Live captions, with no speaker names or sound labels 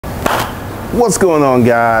What's going on,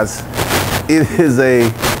 guys? It is a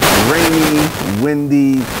rainy,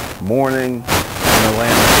 windy morning in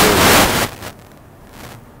Atlanta, Georgia.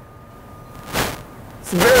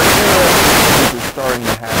 It's very interesting things are starting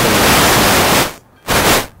to happen.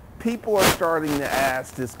 People are starting to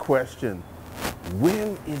ask this question: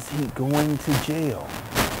 when is he going to jail?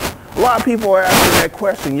 A lot of people are asking that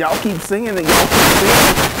question. Y'all keep singing it, y'all keep singing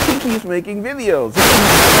it. He keeps making videos. He keeps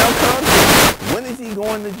putting out content. When is he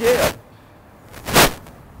going to jail?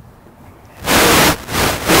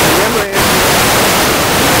 Never answered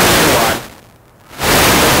why.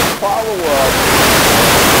 As a follow-up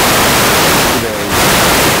today,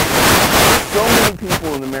 so many people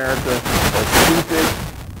in America are stupid,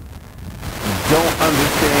 don't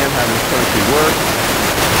understand how this country works,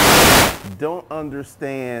 don't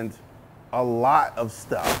understand a lot of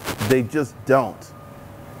stuff. They just don't.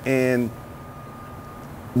 And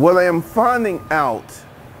what I am finding out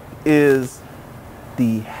is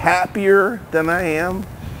the happier that I am,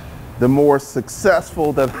 the more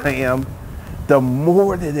successful that I am, the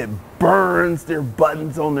more that it burns their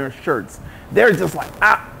buttons on their shirts. They're just like,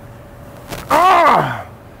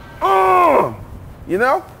 you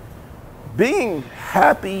know? Being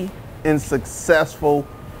happy and successful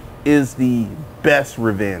is the best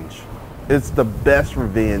revenge. It's the best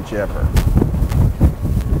revenge ever.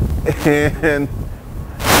 And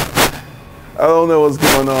I don't know what's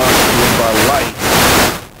going on with my light,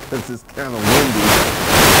 because it's kind of windy.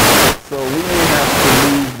 So we may have to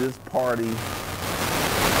leave this party.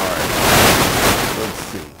 All right, let's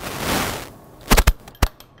see.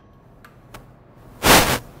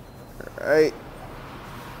 All right,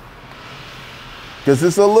 because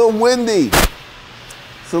it's a little windy.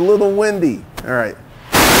 It's a little windy. All right,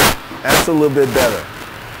 that's a little bit better.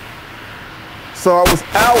 So I was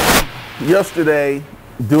out yesterday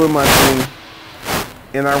doing my thing,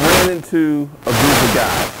 and I ran into a group of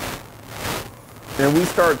guys. And we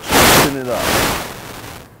start chopping it up.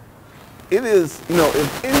 It is, you know,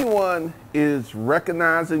 if anyone is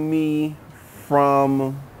recognizing me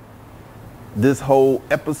from this whole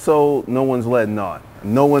episode, no one's letting on.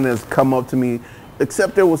 No one has come up to me,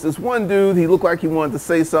 except there was this one dude. He looked like he wanted to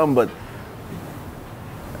say something, but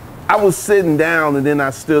I was sitting down and then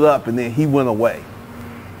I stood up and then he went away.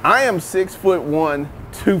 I am 6'1",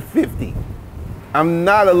 250. I'm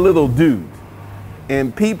not a little dude.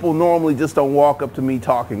 And people normally just don't walk up to me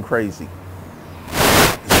talking crazy.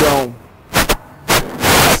 So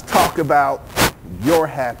let's talk about your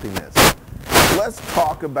happiness. Let's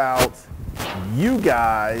talk about you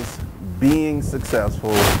guys being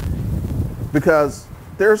successful, because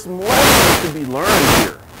there's some lessons to be learned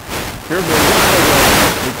here. There's a lot of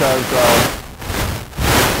lessons, because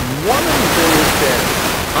one of the things that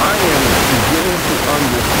I am beginning to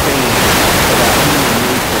understand about human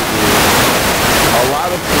nature is a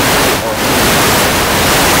lot of people are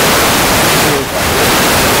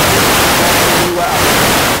you out.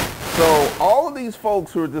 So all of these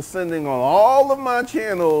folks who are descending on all of my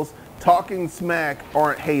channels talking smack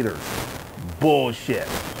aren't haters. Bullshit.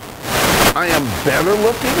 I am better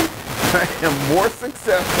looking. I am more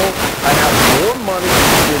successful. I have more money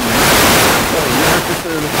than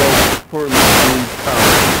 99% of the folks who are listening to these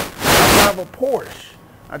comments. I drive a Porsche.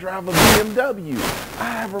 I drive a BMW. I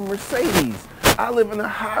have a Mercedes. I live in a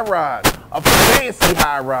high rise, a fancy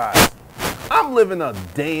high rise. I'm living a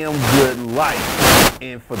damn good life.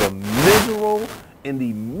 And for the miserable and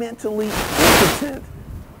the mentally impotent,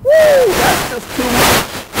 woo, that's just too much.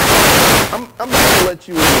 I'm gonna let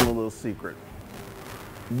you in on a little secret.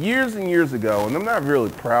 Years and years ago, and I'm not really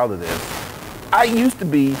proud of this, I used to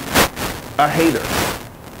be a hater.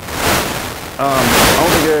 I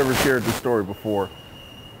don't think I ever shared this story before.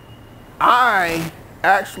 I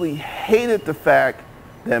actually hated the fact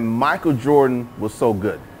that Michael Jordan was so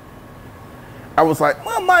good. I was like,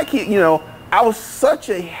 well, Mike, you know, I was such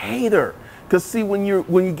a hater. Because see, when you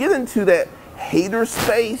get into that hater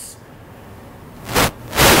space,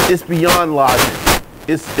 it's beyond logic.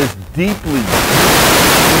 It's deeply.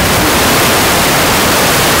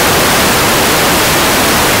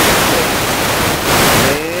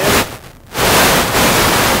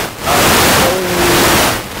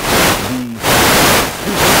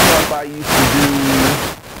 I used to do,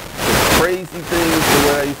 the crazy things, the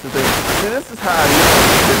way I used to think. See, this is how I used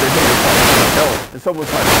to think. And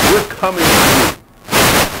someone's like, we're coming to you.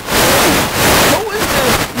 Who is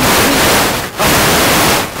this?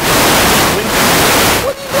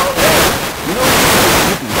 What are you going to do? You know,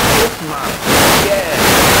 you can kiss my gas.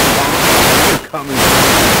 We're coming to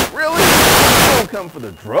you. Really? You don't come for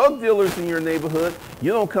the drug dealers in your neighborhood.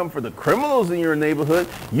 You don't come for the criminals in your neighborhood.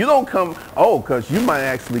 You don't come, because you might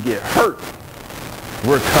actually get hurt.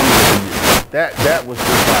 we're coming for you. That was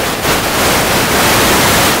just like,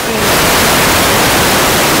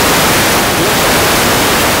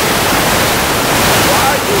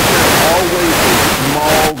 why is there always a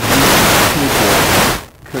small group of people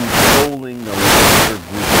controlling the larger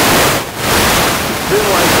group? It's been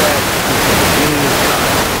like that since the beginning of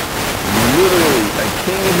time. Literally, a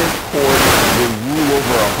king in his court will rule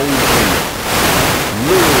over a whole kingdom.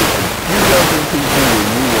 Literally, a few dozen people will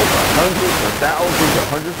rule over hundreds or thousands or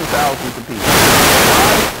hundreds of thousands of people.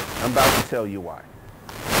 Why? I'm about to tell you why.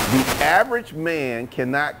 The average man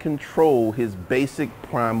cannot control his basic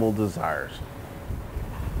primal desires.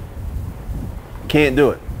 Can't do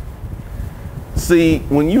it. See,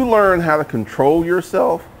 when you learn how to control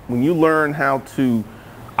yourself, when you learn how to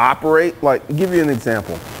operate, like, I'll give you an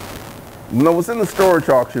example. When I was in the storage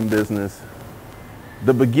auction business,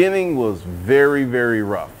 the beginning was very, very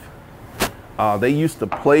rough. They used to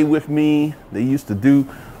play with me. They used to do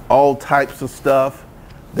all types of stuff.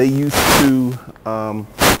 They used to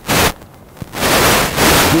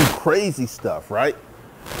do crazy stuff, right?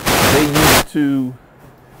 They used to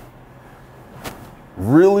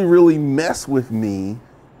really, really mess with me,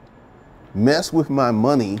 mess with my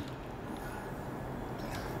money,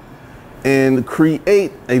 and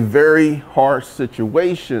create a very harsh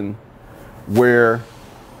situation where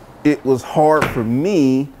it was hard for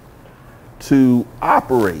me to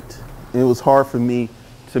operate. It was hard for me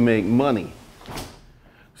to make money.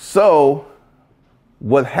 So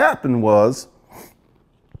what happened was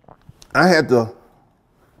I had to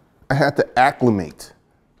acclimate.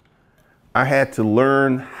 I had to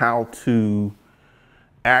learn how to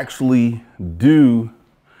actually do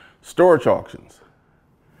storage auctions.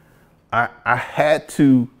 I had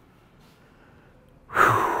to,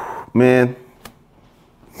 man,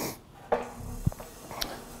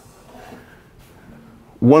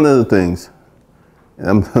 one of the things,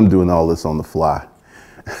 and I'm doing all this on the fly.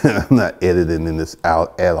 I'm not editing this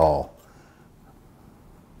out at all.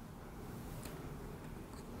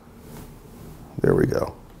 There we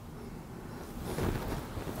go.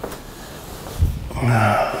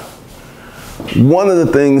 One of the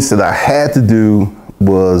things that I had to do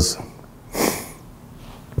was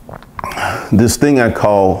this thing I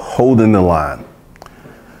call holding the line.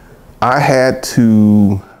 I had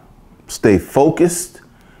to stay focused.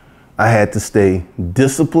 I had to stay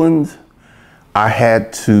disciplined. I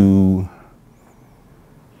had to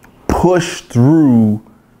push through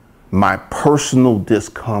my personal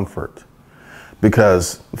discomfort,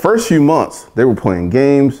 because the first few months they were playing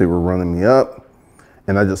games, they were running me up,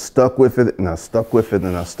 and I just stuck with it, and I stuck with it,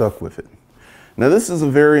 and I stuck with it. Now, this is a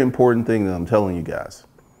very important thing that I'm telling you guys.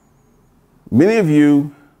 Many of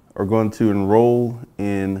you are going to enroll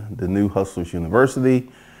in the new Hustlers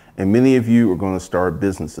University, and many of you are going to start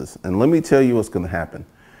businesses. And let me tell you what's going to happen.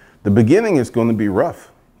 The beginning is going to be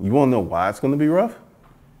rough. You want to know why it's going to be rough?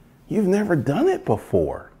 You've never done it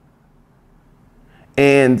before.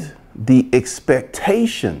 And the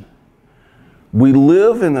expectation, we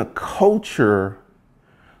live in a culture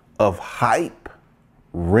of hype,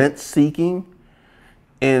 rent seeking,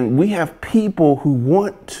 and we have people who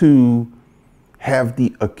want to have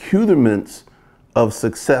the accoutrements of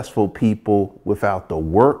successful people without the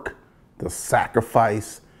work, the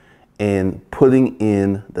sacrifice, and putting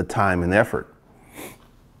in the time and effort.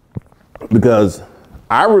 Because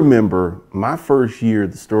I remember my first year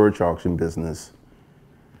of the storage auction business,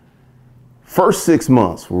 first 6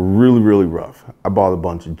 months were really, really rough. I bought a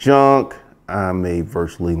bunch of junk. I made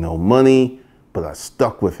virtually no money, but I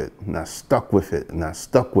stuck with it, and I stuck with it, and I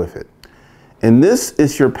stuck with it. And this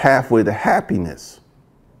is your pathway to happiness.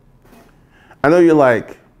 I know you're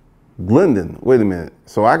like, Glendon, wait a minute.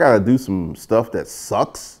 So I got to do some stuff that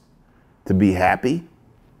sucks to be happy?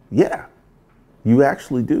 Yeah, you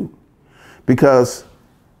actually do. Because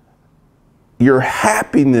your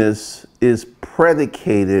happiness is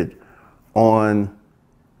predicated on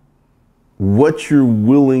what you're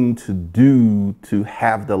willing to do to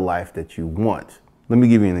have the life that you want. Let me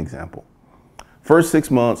give you an example. First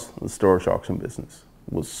 6 months of the storage auction business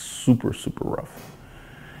was super, super rough.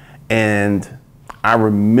 And I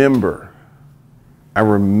remember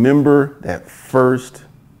that first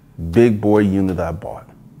big boy unit I bought.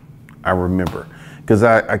 I remember, because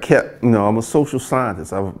I kept, I'm a social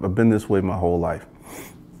scientist. I've been this way my whole life.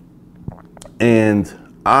 And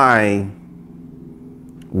I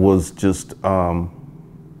was just on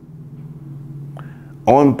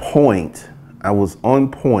point. I was on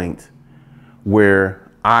point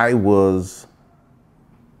where I was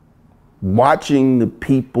watching the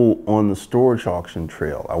people on the storage auction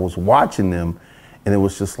trail. I was watching them, and it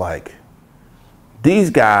was just like, These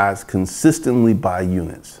guys consistently buy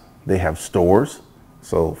units. They have stores.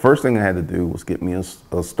 So first thing I had to do was get me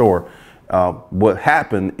a store. What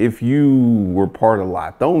happened, if you were part of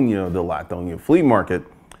Lithonia, the Lithonia flea market,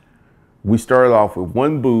 we started off with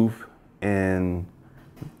one booth, and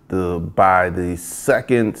by the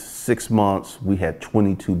second 6 months, we had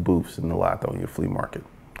 22 booths in the Lithonia flea market.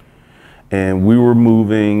 And we were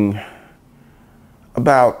moving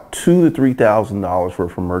about $2,000 to $3,000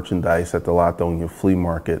 worth of merchandise at the Lithonia flea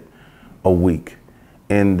market a week.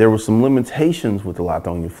 And there were some limitations with the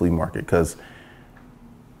Lithonia flea market, because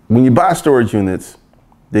when you buy storage units,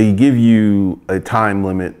 they give you a time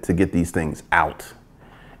limit to get these things out.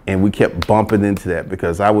 And we kept bumping into that,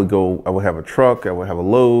 because I would have a truck, I would have a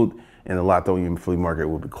load, and the Lithonia flea market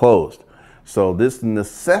would be closed. So this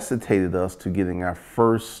necessitated us to getting our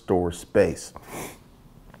first store space.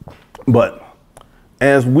 But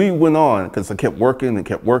as we went on, because I kept working and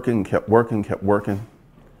kept working and kept working,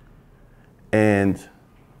 and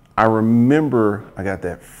I remember I got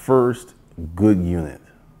that first good unit,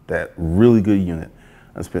 that really good unit.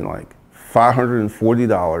 I spent like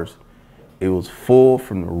 $540. It was full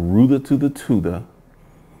from the rooter to the tutor.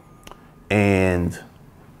 And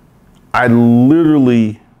I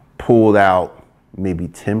literally pulled out maybe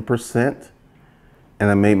 10%, and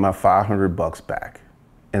I made my $500 back.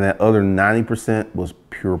 And that other 90% was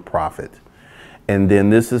pure profit. And then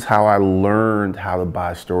this is how I learned how to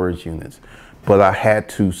buy storage units. But I had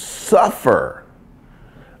to suffer.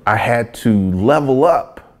 I had to level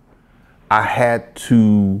up. I had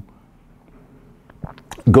to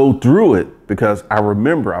go through it, because I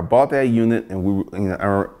remember I bought that unit, and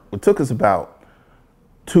it took us about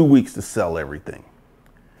 2 weeks to sell everything.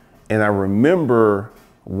 And I remember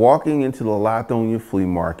walking into the Lithonia flea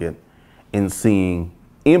market and seeing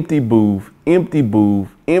empty booth, empty booth,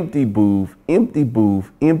 empty booth, empty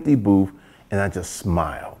booth, empty booth, and I just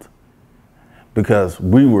smiled, because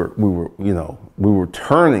we were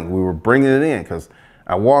turning, we were bringing it in. Because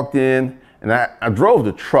I walked in, and I drove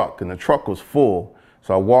the truck, and the truck was full.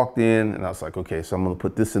 So I walked in, and I was like, okay, so I'm gonna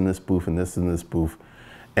put this in this booth and this in this booth.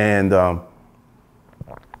 And I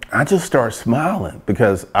just started smiling,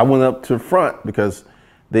 because I went up to the front, because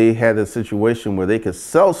they had a situation where they could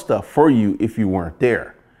sell stuff for you if you weren't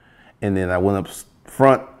there. And then I went up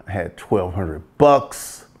front, I had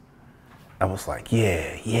 $1,200. I was like,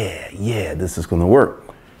 yeah, this is gonna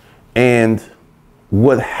work. And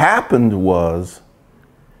what happened was,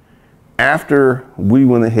 after we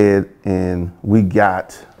went ahead and we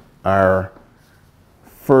got our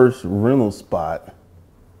first rental spot,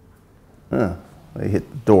 they hit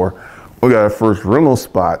the door. We got our first rental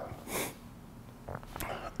spot.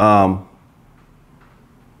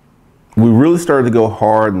 We really started to go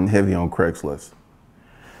hard and heavy on Craigslist.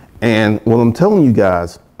 And what I'm telling you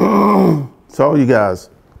guys, to all you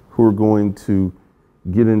guys who are going to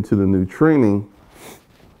get into the new training,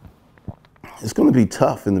 it's going to be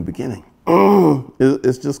tough in the beginning.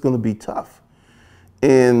 It's just going to be tough.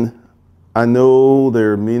 And I know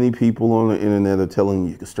there are many people on the internet that are telling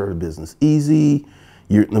you can start a business easy.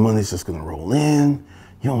 The money's just going to roll in.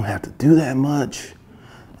 You don't have to do that much.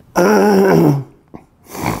 I'm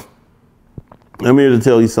here to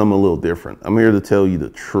tell you something a little different. I'm here to tell you the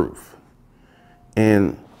truth.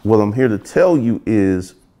 And what I'm here to tell you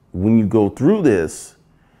is, when you go through this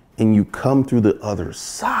and you come through the other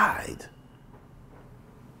side,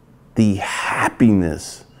 the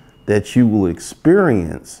happiness that you will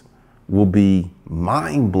experience will be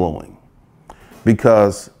mind-blowing.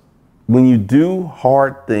 Because when you do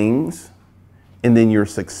hard things and then you're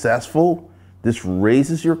successful, this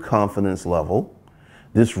raises your confidence level,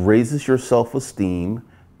 this raises your self-esteem,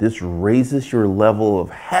 this raises your level of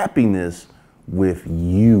happiness with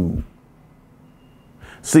you.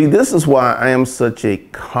 See, this is why I am such a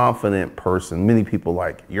confident person. Many people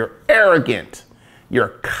like, you're arrogant,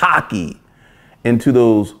 you're cocky. And to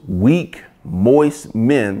those weak, moist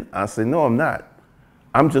men, I say, no, I'm not.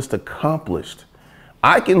 I'm just accomplished.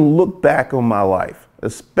 I can look back on my life,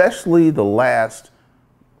 especially the last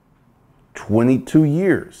 22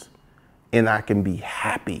 years, and I can be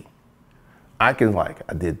happy. I can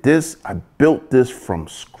I did this, I built this from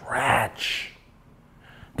scratch.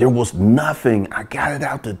 There was nothing, I got it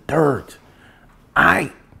out the dirt.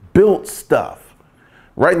 I built stuff.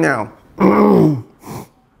 Right now, I'm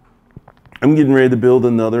getting ready to build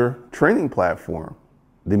another training platform,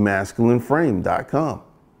 themasculineframe.com.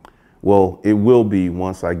 Well, it will be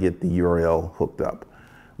once I get the URL hooked up.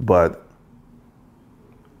 But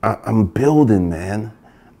I'm building, man.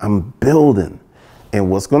 I'm building. And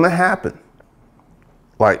what's going to happen?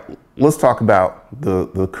 Let's talk about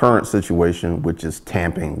the current situation, which is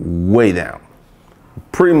tamping way down.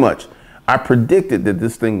 Pretty much. I predicted that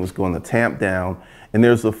this thing was going to tamp down, and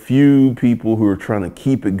there's a few people who are trying to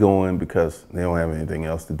keep it going because they don't have anything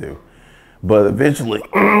else to do. But eventually,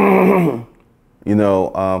 you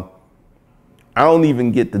know, I don't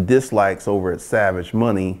even get the dislikes over at Savage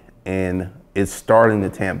Money, and it's starting to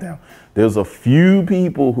tamp down. There's a few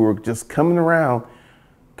people who are just coming around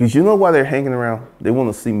because you know why they're hanging around? They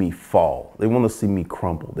want to see me fall. They want to see me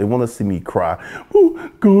crumble. They want to see me cry. Oh,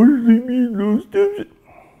 God, see me lose.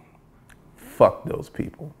 Fuck those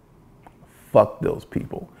people. Fuck those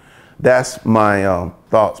people. That's my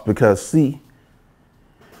thoughts, because see,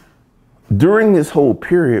 during this whole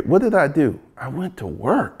period, what did I do? I went to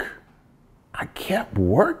work. I kept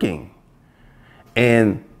working.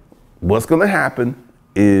 And what's going to happen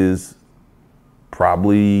is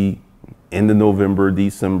probably end of November,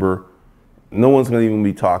 December, no one's going to even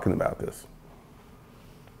be talking about this.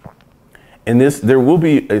 And there will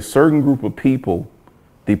be a certain group of people,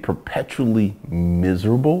 the perpetually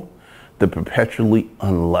miserable, the perpetually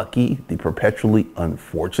unlucky, the perpetually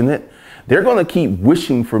unfortunate. They're going to keep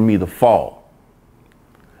wishing for me to fall.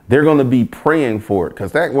 They're going to be praying for it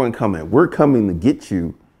because that one coming. We're coming to get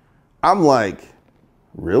you. I'm like,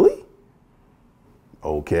 really?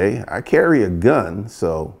 Okay, I carry a gun,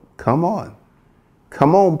 so come on.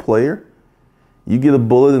 Come on, player. You get a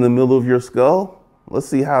bullet in the middle of your skull. Let's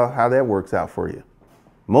see how that works out for you.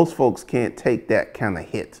 Most folks can't take that kind of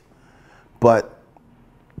hit. But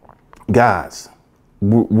guys,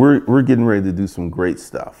 we're getting ready to do some great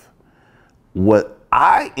stuff. What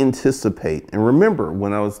I anticipate, and remember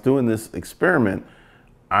when I was doing this experiment,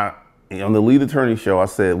 on the Lead Attorney Show, I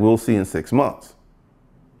said, we'll see in 6 months.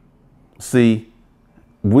 See,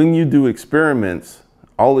 when you do experiments,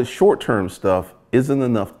 all this short-term stuff isn't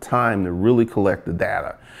enough time to really collect the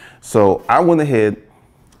data. So I went ahead,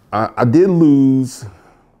 I did lose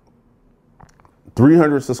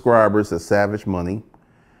 300 subscribers at Savage Money.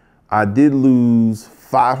 I did lose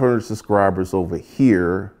 500 subscribers over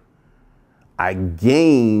here. I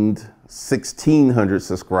gained 1,600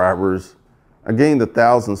 subscribers. I gained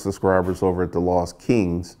 1,000 subscribers over at the Lost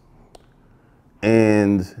Kings.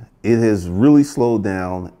 And it has really slowed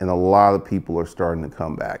down, and a lot of people are starting to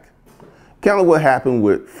come back. Kind of what happened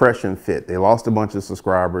with Fresh and Fit. They lost a bunch of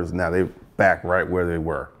subscribers. Now they're back right where they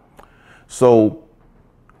were. So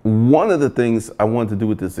one of the things I wanted to do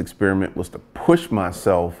with this experiment was to push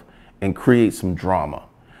myself and create some drama,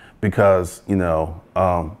 because, you know,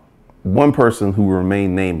 one person who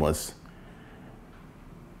remained nameless,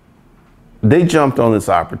 they jumped on this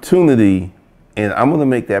opportunity, and I'm going to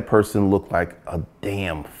make that person look like a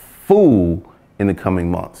damn fool in the coming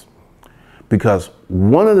months. Because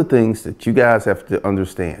one of the things that you guys have to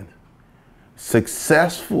understand,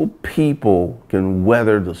 successful people can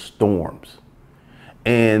weather the storms.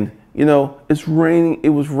 And, you know, it's raining. It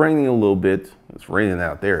was raining a little bit. It's raining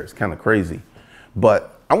out there. It's kind of crazy.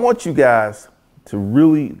 But I want you guys to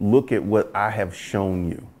really look at what I have shown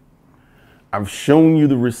you. I've shown you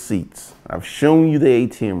the receipts. I've shown you the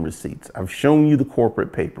ATM receipts. I've shown you the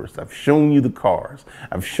corporate papers. I've shown you the cars.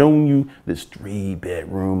 I've shown you this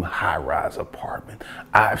 3-bedroom high-rise apartment.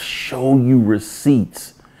 I've shown you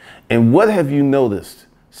receipts. And what have you noticed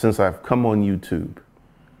since I've come on YouTube?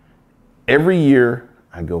 Every year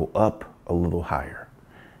I go up a little higher.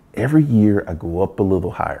 Every year I go up a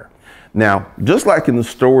little higher. Now, just like in the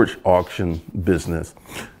storage auction business,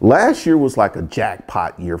 last year was like a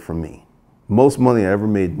jackpot year for me. Most money I ever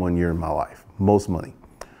made one year in my life. Most money.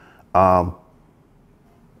 I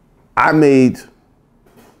made,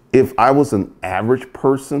 if I was an average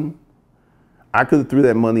person, I could have threw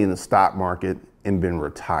that money in the stock market and been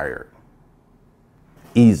retired.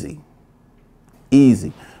 Easy.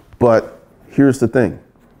 Easy. But here's the thing.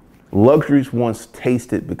 Luxuries once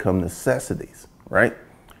tasted become necessities, right?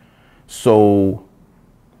 So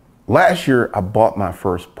last year I bought my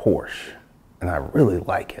first Porsche, and I really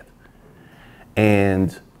like it.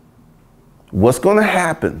 And what's going to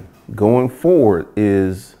happen going forward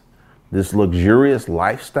is this luxurious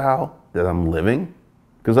lifestyle that I'm living,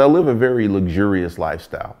 because I live a very luxurious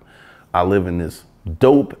lifestyle. I live in this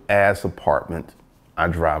dope ass apartment. I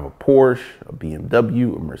drive a Porsche, a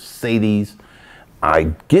BMW, a Mercedes. I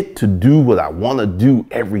get to do what I want to do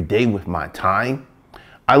every day with my time.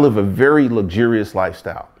 I live a very luxurious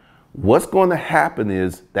lifestyle. What's going to happen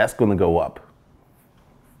is that's going to go up.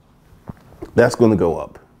 That's going to go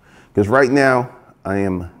up. Because right now I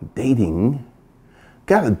am dating,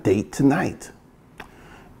 got a date tonight.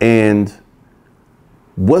 And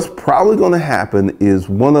what's probably going to happen is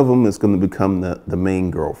one of them is going to become the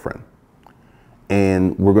main girlfriend.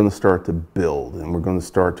 And we're going to start to build, and we're going to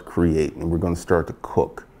start to create, and we're going to start to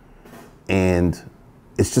cook. And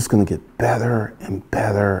it's just going to get better and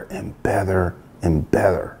better and better and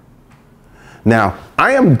better. Now,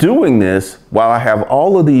 I am doing this while I have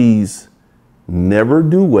all of these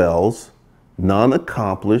never-do-wells,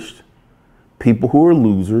 non-accomplished, people who are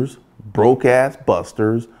losers, broke-ass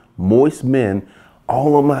busters, moist men.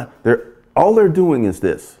 All they're doing is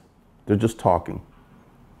this. They're just talking.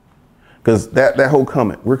 Because that whole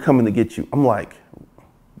comment, we're coming to get you. I'm like,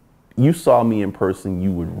 you saw me in person,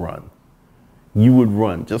 you would run. You would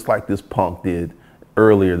run, just like this punk did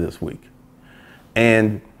earlier this week.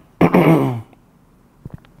 And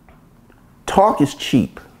talk is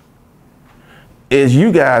cheap. As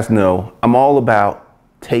you guys know, I'm all about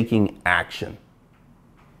taking action.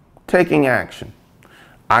 Taking action.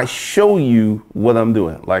 I show you what I'm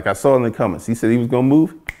doing. Like I saw in the comments, he said he was going to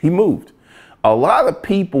move. He moved. A lot of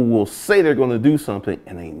people will say they're going to do something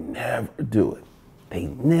and they never do it. They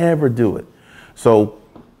never do it. So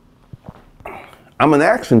I'm an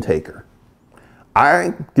action taker.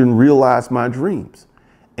 I can realize my dreams.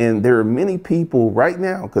 And there are many people right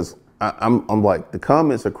now, because I'm like, the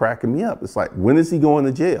comments are cracking me up. It's like, when is he going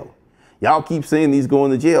to jail? Y'all keep saying he's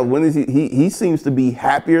going to jail. When is he seems to be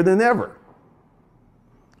happier than ever.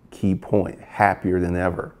 Key point, happier than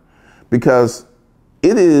ever. Because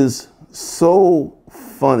it is so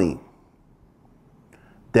funny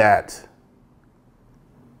that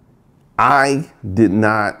I did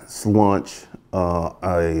not launch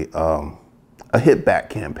a hit back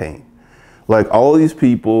campaign. Like all these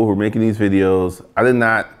people who are making these videos, I did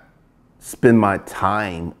not spend my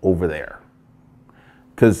time over there.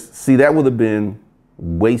 Because see, that would have been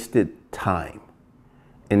wasted time.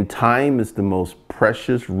 And time is the most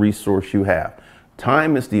precious resource you have.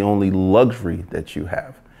 Time is the only luxury that you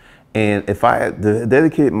have. And if I had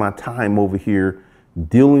dedicated my time over here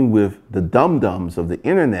dealing with the dum-dums of the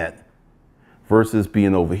internet versus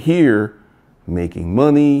being over here making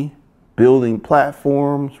money, building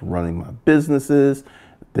platforms, running my businesses,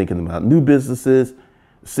 thinking about new businesses.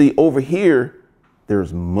 See, over here,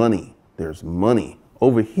 there's money. There's money.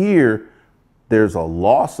 Over here, there's a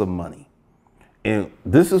loss of money. And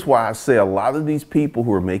this is why I say a lot of these people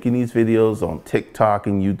who are making these videos on TikTok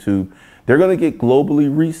and YouTube, they're going to get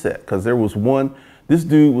globally reset. Because there was this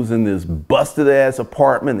dude was in this busted ass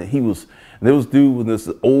apartment, and there was dude with this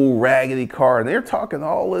old raggedy car, and they're talking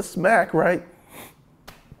all this smack, right?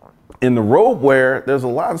 In the Roadware, there's a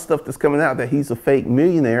lot of stuff that's coming out that he's a fake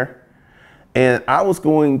millionaire. And I was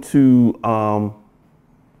going to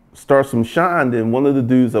start some shine. Then one of the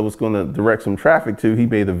dudes I was going to direct some traffic to, he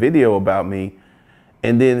made a video about me.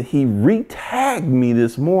 And then he re-tagged me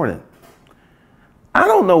this morning. I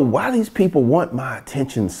don't know why these people want my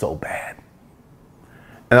attention so bad.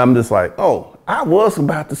 And I'm just like, oh, I was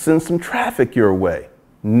about to send some traffic your way.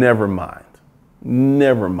 Never mind.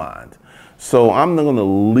 Never mind. So I'm not going to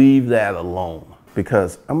leave that alone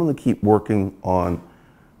because I'm going to keep working on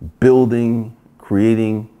building,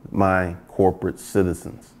 creating my corporate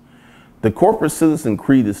citizens. The corporate citizen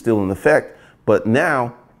creed is still in effect, but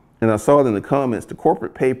now, and I saw it in the comments, the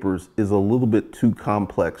corporate papers is a little bit too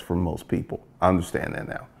complex for most people. I understand that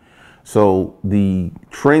now. So the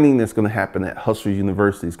training that's going to happen at Hustlers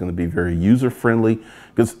University is going to be very user-friendly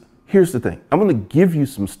because here's the thing. I'm going to give you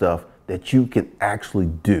some stuff that you can actually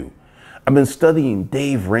do. I've been studying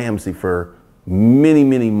Dave Ramsey for many,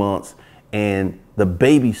 many months and the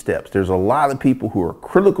baby steps. There's a lot of people who are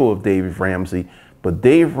critical of Dave Ramsey, but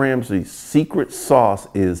Dave Ramsey's secret sauce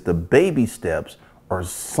is the baby steps are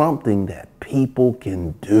something that people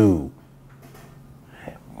can do.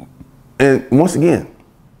 And once again,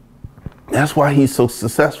 that's why he's so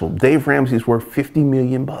successful. Dave Ramsey's worth 50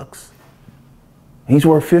 million bucks. He's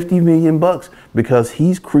worth 50 million bucks because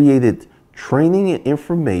he's created training and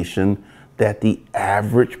information that the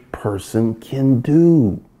average person can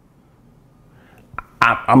do.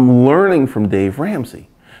 I'm learning from Dave Ramsey.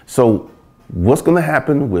 So what's going to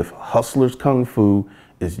happen with Hustlers Kung Fu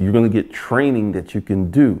is you're going to get training that you can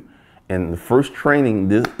do. And the first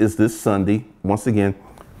training is this Sunday. Once again,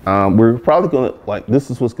 we're probably going to, this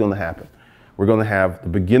is what's going to happen. We're going to have the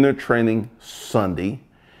beginner training Sunday.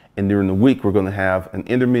 And during the week, we're going to have an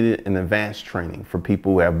intermediate and advanced training for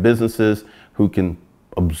people who have businesses who can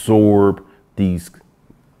absorb these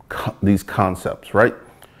concepts, right?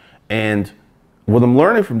 And what I'm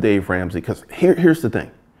learning from Dave Ramsey, because here's the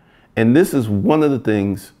thing. And this is one of the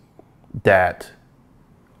things that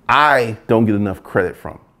I don't get enough credit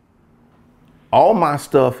from. All my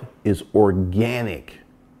stuff is organic.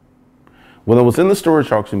 When I was in the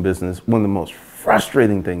storage auction business, one of the most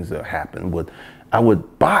frustrating things that happened would I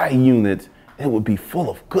would buy a unit and it would be full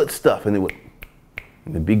of good stuff and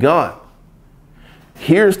it'd be gone.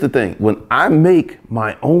 Here's the thing. When I make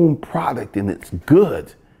my own product and it's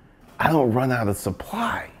good, I don't run out of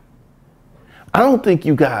supply. I don't think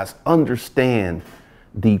you guys understand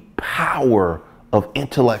the power of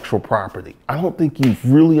intellectual property. I don't think you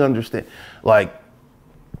really understand. Like,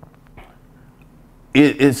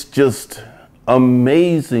 it's just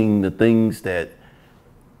amazing the things that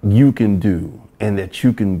you can do and that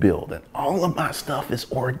you can build. And all of my stuff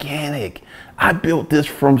is organic. I built this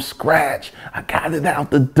from scratch. I got it out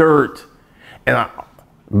the dirt. And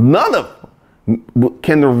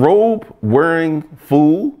can the robe wearing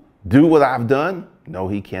fool do what I've done? No,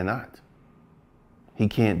 he cannot. He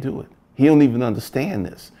can't do it. He don't even understand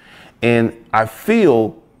this. And I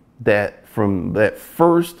feel that from that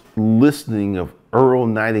first listening of Earl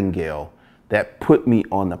Nightingale, that put me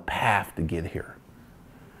on the path to get here.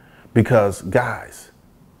 Because guys,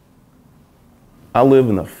 I live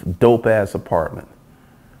in a dope ass apartment.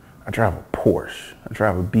 I drive a Porsche. I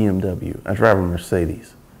drive a BMW. I drive a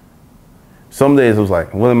Mercedes. Some days I was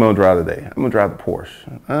like, what am I gonna drive today? I'm gonna drive the Porsche.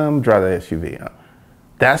 I'm gonna drive the SUV.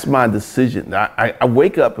 That's my decision. I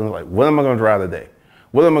wake up and I'm like, what am I gonna drive today?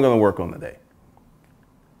 What am I gonna work on today?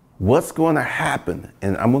 What's gonna happen?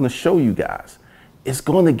 And I'm gonna show you guys. It's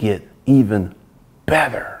gonna get even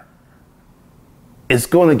better. It's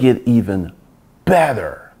gonna get even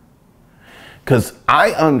better. Because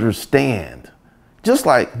I understand, just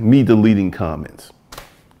like me deleting comments.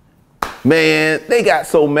 Man, they got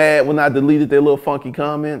so mad when I deleted their little funky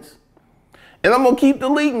comments. And I'm gonna keep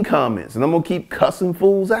deleting comments and I'm gonna keep cussing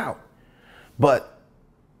fools out. But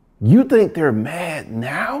you think they're mad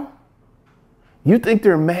now? You think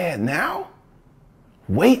they're mad now?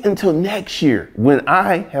 Wait until next year when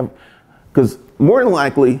I have, because more than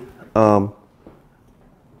likely,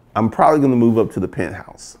 I'm probably gonna move up to the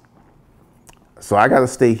penthouse. So I gotta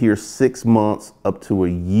stay here 6 months up to a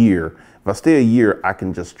year. If I stay a year, I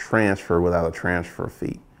can just transfer without a transfer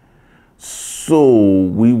fee. So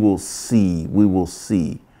we will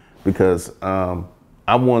see, because I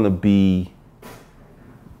wanna be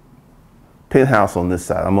penthouse on this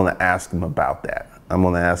side. I'm gonna ask them about that. I'm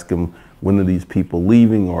gonna ask them when are these people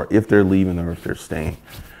leaving, or if they're leaving, or if they're staying.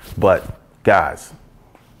 But guys,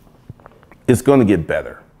 it's gonna get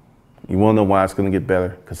better. You wanna know why it's gonna get better?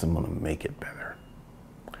 Because I'm gonna make it better.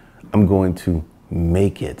 I'm going to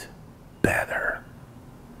make it better.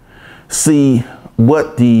 See,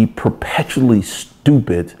 what the perpetually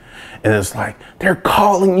stupid, and it's like, they're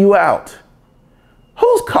calling you out.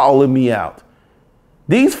 Who's calling me out?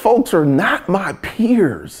 These folks are not my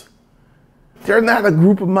peers. They're not a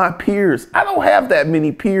group of my peers. I don't have that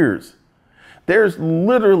many peers. There's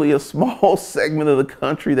literally a small segment of the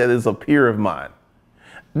country that is a peer of mine.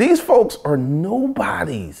 These folks are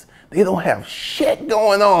nobodies. They don't have shit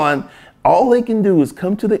going on. All they can do is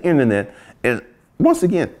come to the internet. And once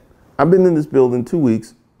again, I've been in this building 2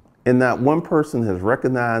 weeks and not one person has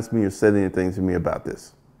recognized me or said anything to me about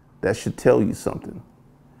this. That should tell you something.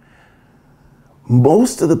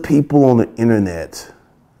 Most of the people on the internet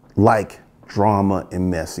like drama and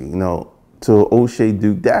messy. You know, to O'Shea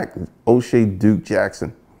Duke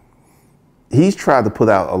Jackson, he's tried to put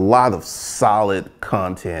out a lot of solid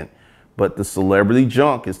content, but the celebrity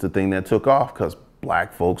junk is the thing that took off because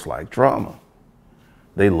black folks like drama.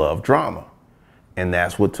 They love drama. And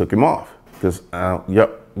that's what took him off. Because,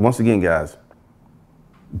 once again, guys,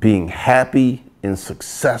 being happy and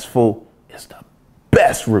successful is the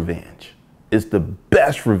best revenge. It's the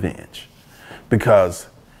best revenge. Because,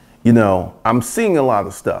 you know, I'm seeing a lot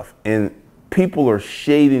of stuff and people are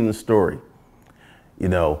shading the story. You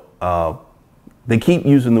know, they keep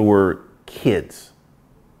using the word kids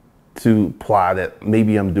to imply that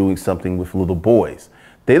maybe I'm doing something with little boys.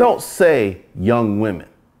 They don't say young women.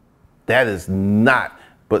 That is not,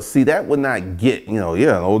 but see, that would not get, you know,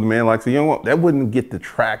 yeah, an older man likes a young woman. That wouldn't get the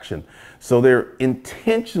traction. So they're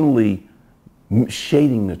intentionally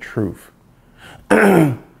shading the truth.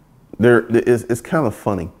 It's kind of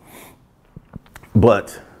funny.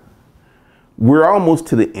 But we're almost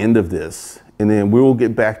to the end of this, and then we will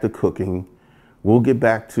get back to cooking. We'll get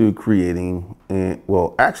back to creating. And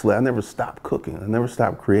well, actually, I never stopped cooking. I never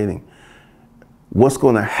stopped creating. What's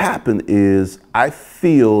going to happen is I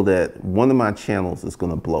feel that one of my channels is going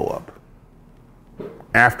to blow up.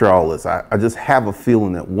 After all this, I just have a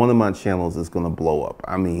feeling that one of my channels is going to blow up.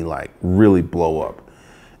 I mean, like really blow up.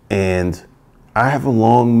 And I have a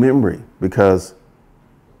long memory because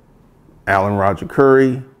Alan Roger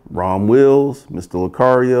Curry, Ron Wills, Mr.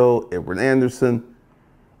 Lucario, Edward Anderson,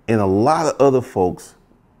 and a lot of other folks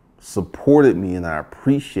supported me, and I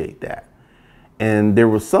appreciate that. And there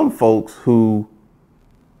were some folks who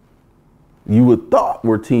you would thought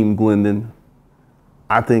were Team Glendon,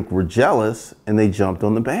 I think, were jealous and they jumped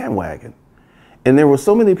on the bandwagon. And there were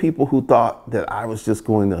so many people who thought that I was just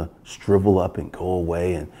going to shrivel up and go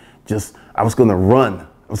away and I was going to run.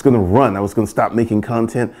 I was going to stop making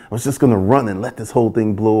content. I was just going to run and let this whole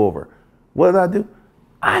thing blow over. What did I do?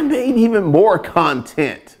 I made even more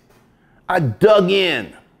content. I dug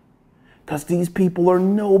in because these people are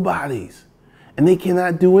nobodies and they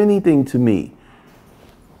cannot do anything to me.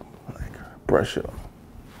 Like, brush it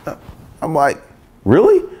off. I'm like,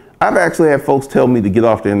 really? I've actually had folks tell me to get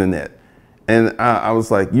off the internet. And I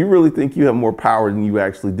was like, you really think you have more power than you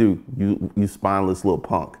actually do, you spineless little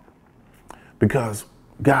punk. Because,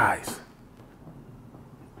 guys,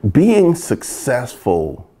 being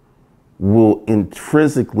successful will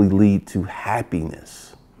intrinsically lead to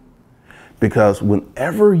happiness. Because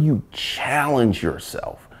whenever you challenge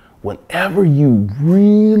yourself, whenever you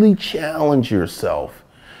really challenge yourself,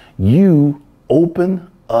 you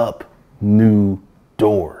open up new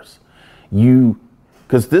doors.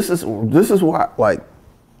 Because this is why, like,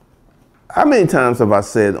 how many times have I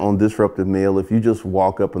said on Disruptive Male, if you just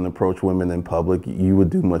walk up and approach women in public, you would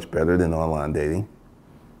do much better than online dating?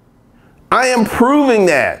 I am proving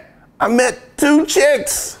that. I met 2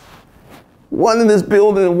 chicks, one in this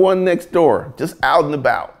building and one next door, just out and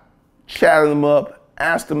about, chatted them up,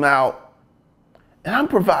 asked them out, and I'm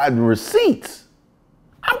providing receipts.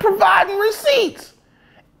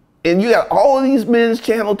 And you got all of these men's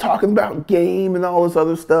channel talking about game and all this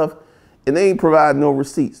other stuff, and they ain't providing no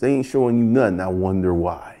receipts. They ain't showing you nothing. I wonder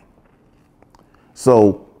why.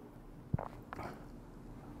 So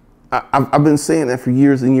I've been saying that for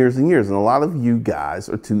years and years and years, and a lot of you guys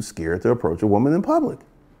are too scared to approach a woman in public.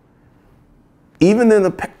 Even in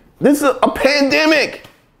this is a pandemic.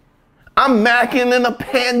 I'm macking in a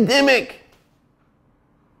pandemic.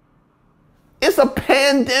 It's a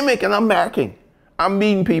pandemic and I'm macking. I'm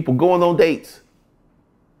meeting people, going on dates.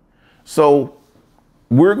 So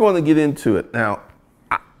we're going to get into it. Now,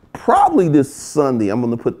 probably this Sunday, I'm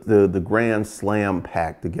going to put the Grand Slam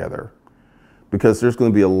pack together because there's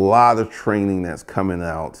going to be a lot of training that's coming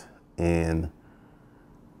out, and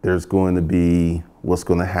there's going to be what's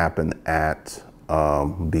going to happen at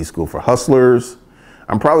B School for Hustlers.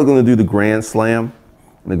 I'm probably going to do the Grand Slam.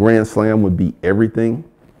 The Grand Slam would be everything.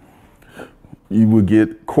 You would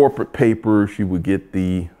get corporate papers, you would get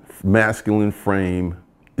the masculine frame,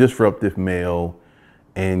 Disruptive Male,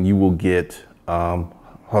 and you will get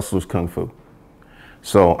Hustlers Kung Fu.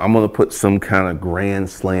 So I'm gonna put some kind of Grand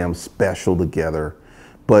Slam special together,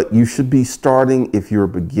 but you should be starting, if you're a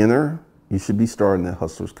beginner, you should be starting at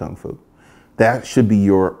Hustlers Kung Fu. That should be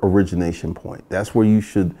your origination point. That's where you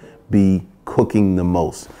should be cooking the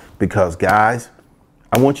most. Because guys,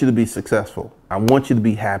 I want you to be successful. I want you to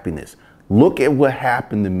be happiness. Look at what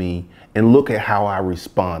happened to me and look at how I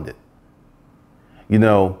responded. You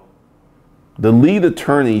know, the lead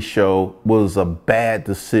attorney show was a bad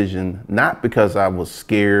decision, not because I was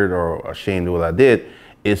scared or ashamed of what I did.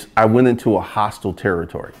 I went into a hostile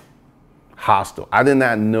territory. Hostile. I did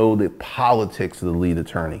not know the politics of the lead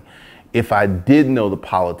attorney. If I did know the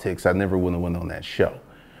politics, I never would have went on that show.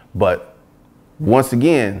 But once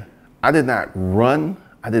again, I did not run.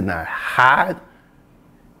 I did not hide.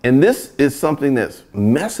 And this is something that's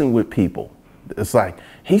messing with people. It's like,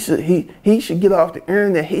 he should get off the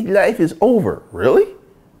internet. His life is over. Really?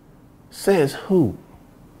 Says who?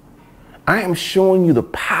 I am showing you the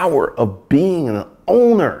power of being an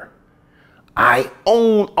owner. I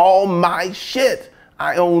own all my shit.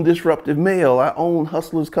 I own Disruptive Male. I own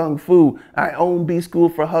Hustlers Kung Fu. I own B School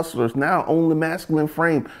for Hustlers. Now I own the Masculine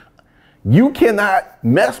Frame. You cannot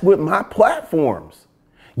mess with my platforms.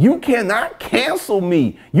 You cannot cancel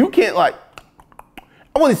me. You can't I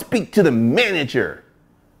want to speak to the manager.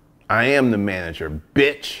 I am the manager,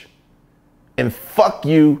 bitch. And fuck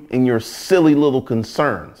you and your silly little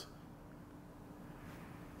concerns.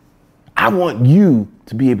 I want you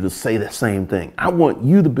to be able to say the same thing. I want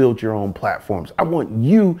you to build your own platforms. I want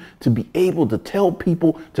you to be able to tell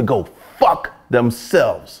people to go fuck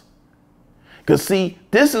themselves. Because see,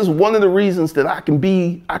 this is one of the reasons that I can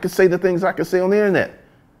say the things I can say on the internet.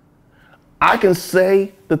 I can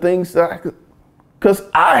say the things that because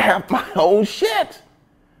I have my own shit.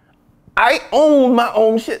 I own my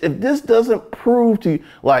own shit. If this doesn't prove to you,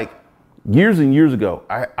 like years and years ago,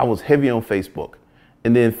 I was heavy on Facebook.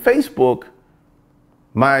 And then Facebook,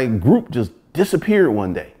 my group just disappeared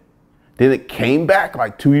one day. Then it came back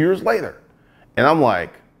like 2 years later. And I'm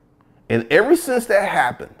like, and ever since that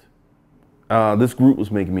happened, this group was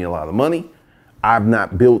making me a lot of money. I've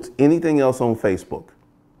not built anything else on Facebook.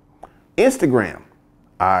 Instagram,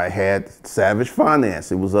 I had Savage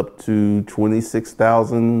Finance. It was up to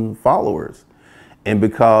 26,000 followers. And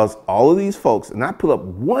because all of these folks, and I put up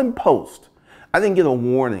one post, I didn't get a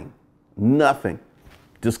warning, nothing,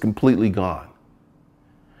 just completely gone.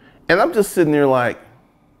 And I'm just sitting there like,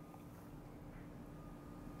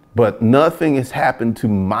 but nothing has happened to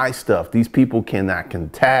my stuff. These people cannot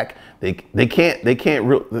contact. They can't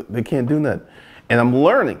do nothing. And I'm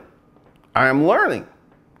learning. I am learning.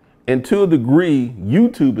 And to a degree,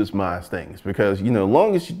 YouTube is my thing, because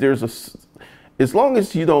as long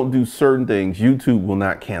as you don't do certain things, YouTube will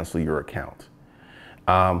not cancel your account.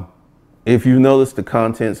 If you notice, the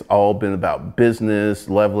content's all been about business,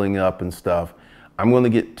 leveling up and stuff. I'm going to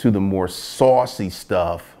get to the more saucy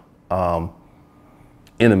stuff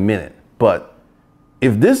in a minute. But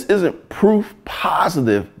if this isn't proof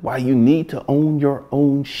positive why you need to own your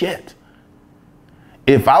own shit.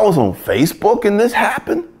 If I was on Facebook and this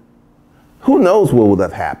happened, who knows what would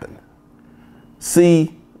have happened?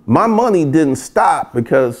 See, my money didn't stop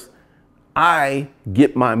because I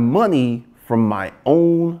get my money from my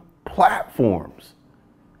own platforms.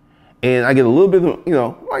 And I get a little bit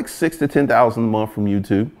of, like 6,000 to 10,000 a month from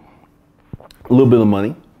YouTube, a little bit of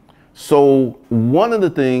money. So one of the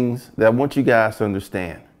things that I want you guys to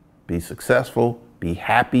understand, be successful, be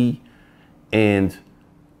happy, and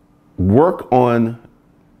work on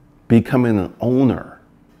becoming an owner.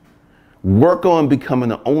 Work on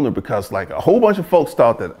becoming an owner, because like a whole bunch of folks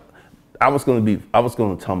thought that I was going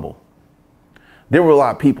to tumble. There were a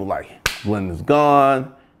lot of people like, Glennon's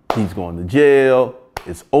gone, he's going to jail,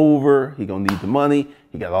 it's over, he gonna need the money,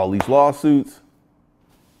 he got all these lawsuits.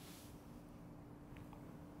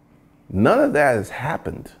 None of that has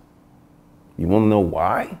happened. You wanna know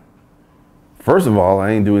why? First of all,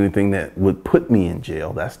 I ain't do anything that would put me in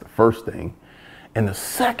jail. That's the first thing. And the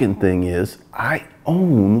second thing is, I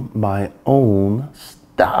own my own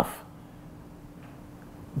stuff.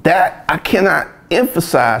 That, I cannot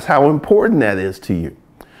emphasize how important that is to you.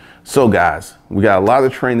 So guys, we got a lot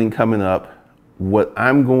of training coming up. What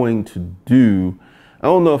I'm going to do, I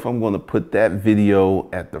don't know if I'm going to put that video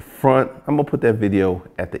at the front. I'm going to put that video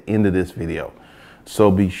at the end of this video. So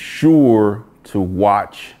be sure to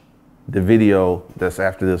watch the video that's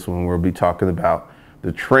after this one. We'll be talking about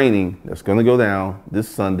the training that's going to go down this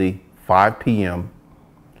Sunday, 5 p.m.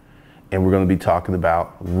 And we're going to be talking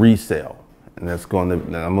about resale. And I'm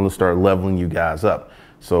going to start leveling you guys up.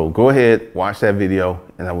 So go ahead, watch that video,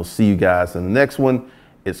 and I will see you guys in the next one.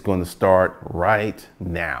 It's going to start right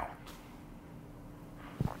now.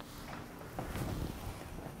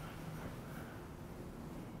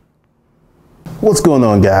 What's going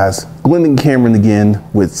on, guys? Glennon Cameron again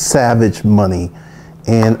with Savage Money,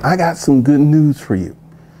 and I got some good news for you.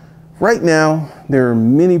 Right now, there are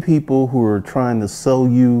many people who are trying to sell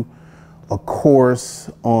you a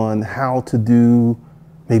course on how to do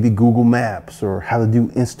maybe Google Maps or how to do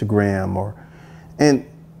Instagram, and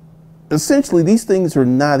essentially these things are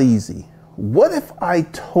not easy. What if I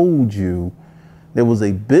told you there was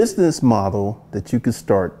a business model that you could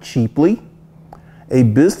start cheaply, a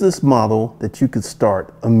business model that you could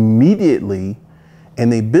start immediately,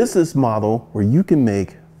 and a business model where you can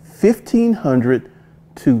make $1,500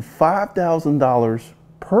 to $5,000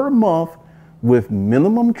 per month with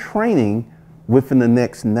minimum training within the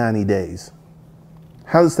next 90 days?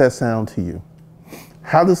 How does that sound to you?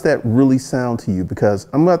 How does that really sound to you? Because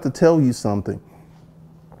I'm about to tell you something.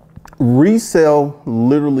 Resale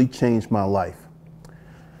literally changed my life.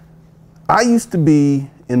 I used to be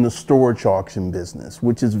in the storage auction business,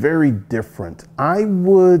 which is very different.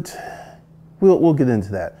 We'll get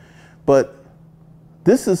into that. But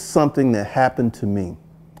this is something that happened to me.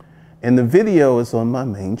 And the video is on my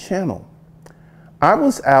main channel. I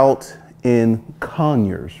was out in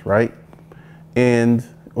Conyers, right? And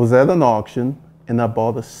was at an auction, and I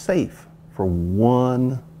bought a safe for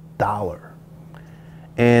 $1.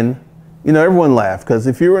 And everyone laughed, because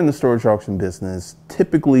if you're in the storage auction business,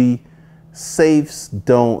 typically safes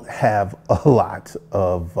don't have a lot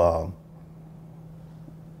of,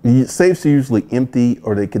 safes are usually empty,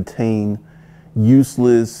 or they contain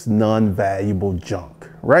useless, non-valuable junk,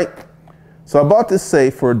 right? So I bought this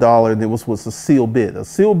safe for $1, and it was a sealed bid. A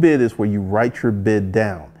sealed bid is where you write your bid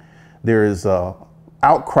down. There is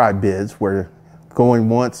outcry bids where going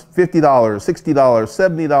once, $50, $60,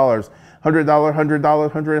 $70, $100,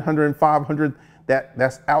 $100, $100, $105, $100.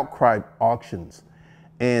 That's outcry auctions.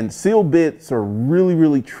 And sealed bids are really,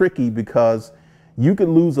 really tricky, because you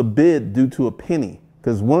can lose a bid due to a penny.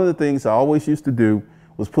 Because one of the things I always used to do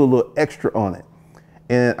was put a little extra on it.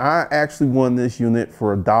 And I actually won this unit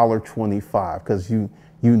for $1.25, because you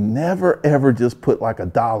never ever just put like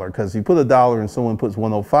 $1, because you put $1 and someone puts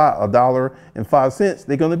 $1.05, $1.05,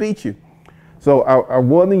 they're gonna beat you. So I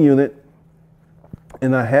won the unit,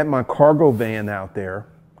 and I had my cargo van out there,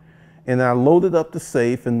 and I loaded up the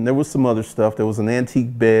safe, and there was some other stuff. There was an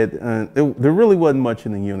antique bed, and there really wasn't much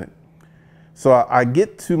in the unit. So I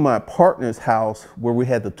get to my partner's house where we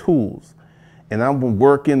had the tools, and I'm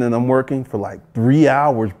working for like 3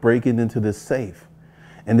 hours breaking into this safe.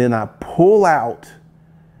 And then I pull out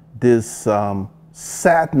this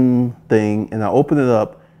satin thing, and I open it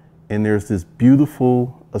up, and there's this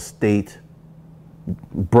beautiful estate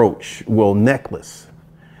brooch, well, necklace.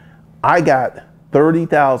 I got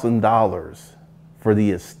 $30,000 for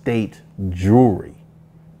the estate jewelry.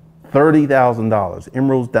 $30,000,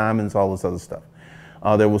 emeralds, diamonds, all this other stuff.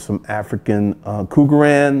 There was some African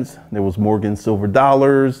cougarans, there was Morgan silver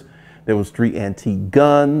dollars, there was 3 antique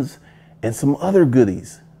guns, and some other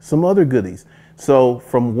goodies, So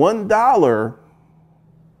from $1,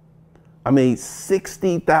 I made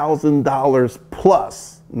 $60,000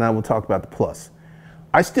 plus. Now we'll talk about the plus.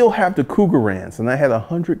 I still have the cougarans, and I had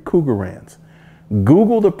 100 cougarans.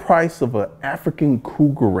 Google the price of an African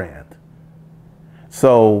cougaran.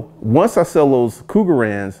 So once I sell those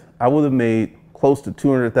cougarans, I would have made close to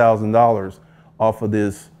 $200,000 off of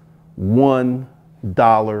this $1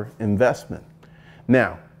 investment.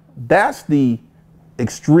 Now, that's the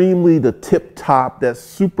tip top, that's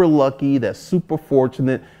super lucky, that's super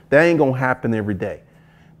fortunate. That ain't gonna happen every day.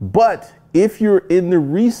 But if you're in the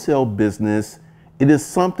resale business, it is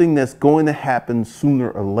something that's going to happen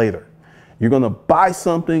sooner or later. You're gonna buy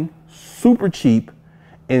something super cheap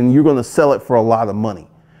and you're gonna sell it for a lot of money.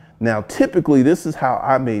 Now, typically, this is how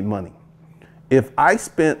I made money. If I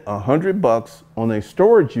spent $100 on a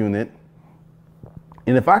storage unit,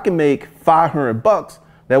 and if I can make $500,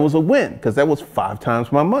 that was a win, because that was 5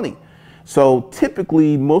 times my money. So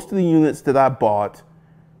typically, most of the units that I bought,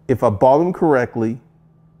 if I bought them correctly,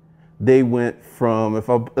 they went from, if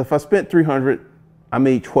I spent $300, I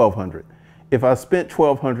made $1,200. If I spent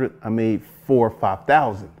 $1,200, I made $4,000 or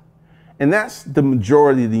 $5,000. And that's the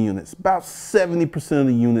majority of the units. About 70% of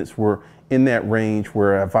the units were in that range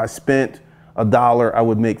where if I spent $1, I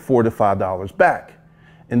would make $4 to $5 back.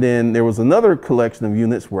 And then there was another collection of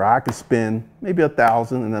units where I could spend maybe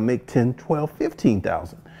 $1,000 and I make 10, 12,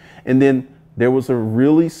 15,000. And then there was a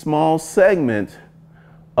really small segment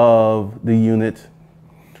of the unit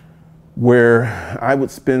where I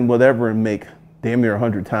would spend whatever and make damn near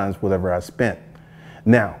 100 times whatever I spent.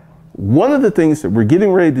 Now, one of the things that we're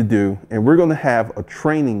getting ready to do, and we're going to have a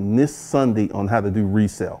training this Sunday on how to do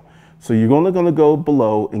resale. So you're only going to go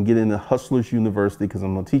below and get into Hustlers University, because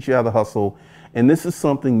I'm going to teach you how to hustle. And this is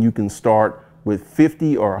something you can start with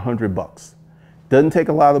 50 or $100. Doesn't take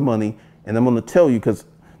a lot of money. And I'm going to tell you, because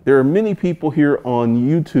there are many people here on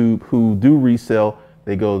YouTube who do resale.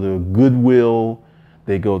 They go to Goodwill,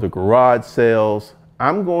 they go to garage sales.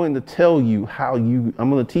 I'm going to tell you I'm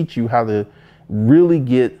going to teach you how to really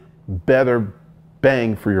get better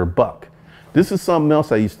bang for your buck. This is something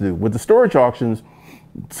else I used to do. With the storage auctions,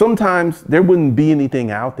 sometimes there wouldn't be anything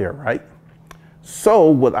out there, right? So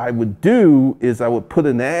what I would do is I would put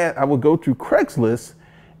an ad, I would go through Craigslist,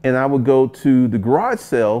 and I would go to the garage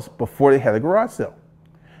sales before they had a garage sale.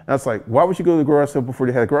 And I was like, why would you go to the garage sale before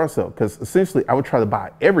they had a garage sale? Because essentially I would try to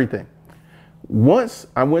buy everything. Once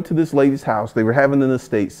I went to this lady's house, they were having an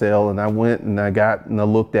estate sale, and I went and I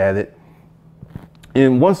looked at it.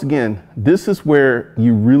 And once again, this is where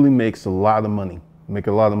you really make a lot of money.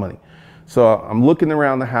 So I'm looking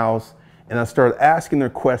around the house, and I started asking her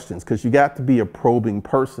questions, because you got to be a probing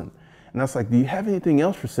person. And I was like, do you have anything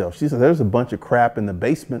else for sale? She said, there's a bunch of crap in the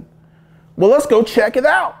basement. Well, let's go check it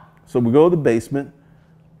out. So we go to the basement.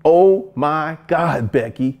 Oh my God,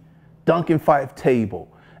 Becky, Duncan Fife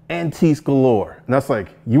table, antiques galore. And I was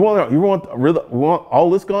like, you want all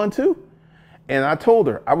this gone too? And I told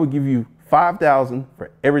her I would give you $5,000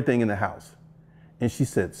 for everything in the house. And she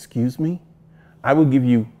said, excuse me? I would give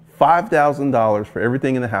you $5,000 for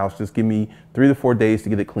everything in the house. Just give me 3 to 4 days to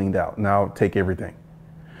get it cleaned out, and I'll take everything.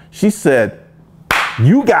 She said,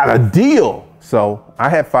 you got a deal. So I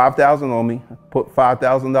had $5,000 on me, put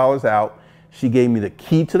 $5,000 out. She gave me the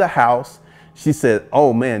key to the house. She said,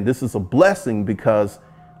 oh man, this is a blessing, because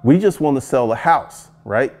we just want to sell the house,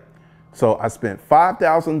 right? So I spent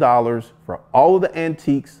 $5,000 for all of the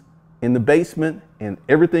antiques in the basement and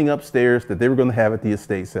everything upstairs that they were going to have at the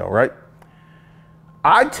estate sale, right?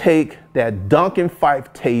 I take that Duncan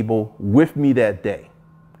Fife table with me that day.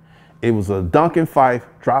 It was a Duncan Fife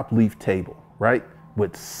drop leaf table, right?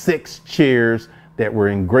 With 6 chairs that were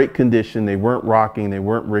in great condition. They weren't rocking, they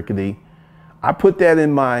weren't rickety. I put that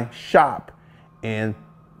in my shop, and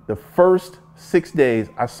the first 6 days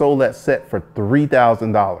I sold that set for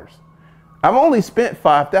 $3,000. I've only spent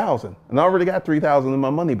 $5,000 and I already got $3,000 of my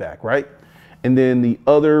money back, right? And then the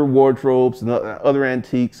other wardrobes and other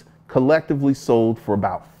antiques collectively sold for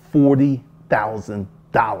about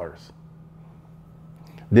 $40,000.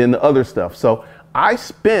 Then the other stuff. So I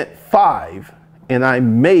spent $5 and I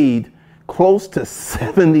made close to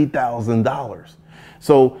 $70,000.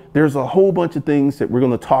 So there's a whole bunch of things that we're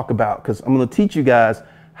going to talk about, because I'm going to teach you guys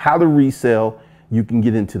how to resell. You can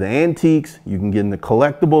get into the antiques, you can get into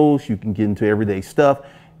collectibles, you can get into everyday stuff.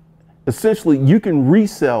 Essentially, you can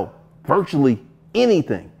resell virtually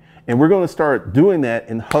anything. And we're going to start doing that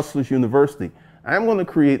in Hustlers University. I'm going to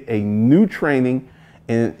create a new training,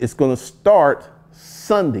 and it's going to start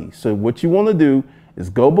Sunday. So what you want to do is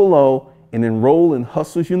go below and enroll in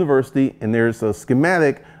Hustlers University, and there's a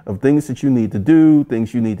schematic of things that you need to do,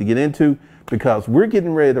 things you need to get into, because we're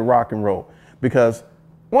getting ready to rock and roll. Because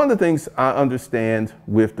one of the things I understand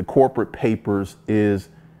with the corporate papers is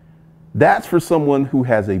that's for someone who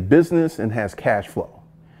has a business and has cash flow.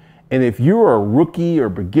 And if you're a rookie or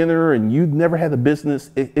beginner and you've never had a business,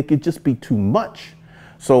 it could just be too much.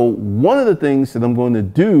 So one of the things that I'm going to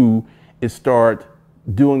do is start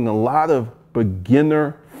doing a lot of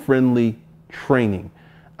beginner-friendly training.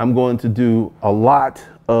 I'm going to do a lot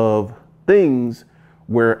of things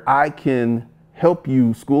where I can help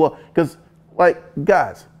you school up. Because, like,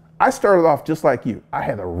 guys, I started off just like you. I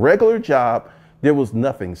had a regular job. There was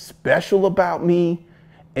nothing special about me.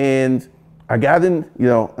 And I got in,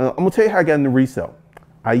 I'm going to tell you how I got into resale.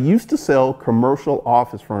 I used to sell commercial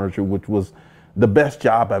office furniture, which was the best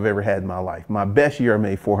job I've ever had in my life. My best year, I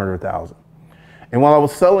made $400,000. And while I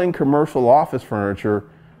was selling commercial office furniture,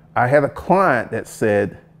 I had a client that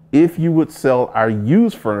said, if you would sell our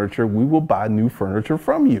used furniture, we will buy new furniture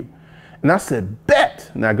from you. And I said,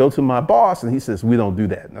 bet. And I go to my boss and he says, we don't do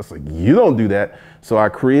that. And I was like, you don't do that. So I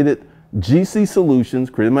created GC Solutions,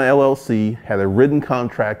 created my LLC, had a written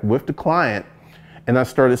contract with the client, and I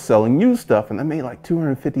started selling used stuff. And I made like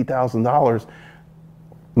 $250,000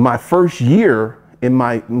 my first year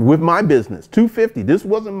with my business. $250,000. This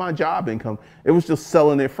wasn't my job income. It was just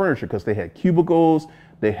selling their furniture, because they had cubicles,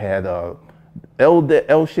 they had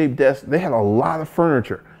L-shaped desks. They had a lot of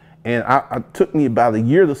furniture. And it took me about a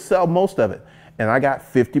year to sell most of it. And I got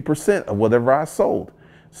 50% of whatever I sold.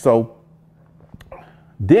 So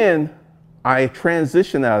then I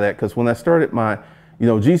transitioned out of that, because when I started my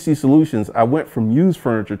GC Solutions, I went from used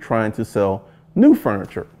furniture trying to sell new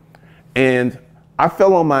furniture. And I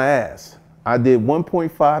fell on my ass. I did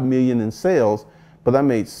 1.5 million in sales, but I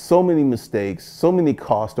made so many mistakes, so many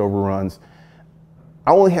cost overruns.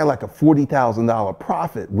 I only had like a $40,000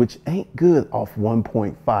 profit, which ain't good off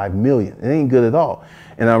 1.5 million. It ain't good at all.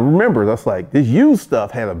 And I remember that's like, this used stuff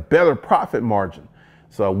had a better profit margin.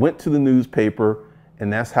 So I went to the newspaper,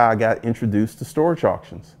 and that's how I got introduced to storage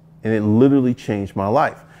auctions. And it literally changed my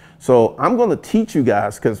life. So I'm going to teach you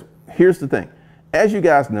guys, because here's the thing. As you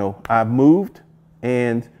guys know, I've moved,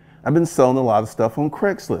 and I've been selling a lot of stuff on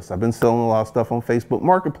Craigslist. I've been selling a lot of stuff on Facebook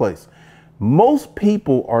Marketplace. Most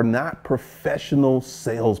people are not professional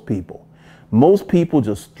salespeople. Most people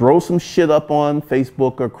just throw some shit up on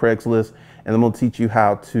Facebook or Craigslist, and I'm going to teach you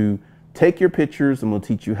how to take your pictures. I'm going to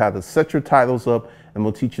teach you how to set your titles up. I'm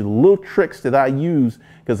going to teach you the little tricks that I use,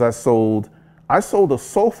 because I sold a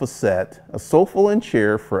sofa set, a sofa and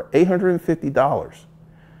chair, for $850.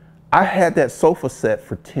 I had that sofa set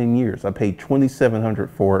for 10 years. I paid $2,700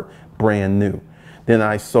 for it, brand new. Then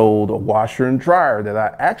I sold a washer and dryer that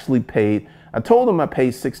I actually paid. I told them I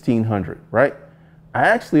paid $1,600, right? I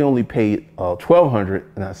actually only paid $1,200,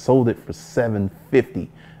 and I sold it for $750.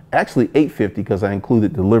 Actually $850, because I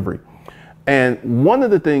included delivery. And one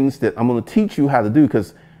of the things that I'm going to teach you how to do,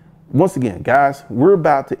 because once again, guys, we're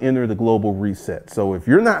about to enter the global reset. So if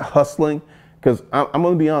you're not hustling, because I'm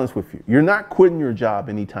going to be honest with you, you're not quitting your job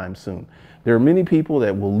anytime soon. There are many people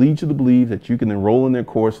that will lead you to believe that you can enroll in their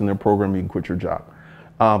course and their program, you can quit your job.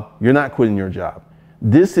 You're not quitting your job.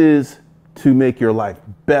 This is to make your life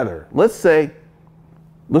better. Let's say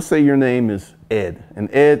your name is Ed,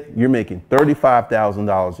 and Ed, you're making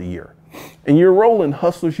 $35,000 a year, and you're enrolling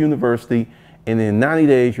Hustlers University, and in 90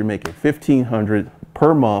 days you're making $1,500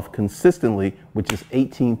 per month consistently, which is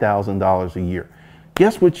 $18,000 a year.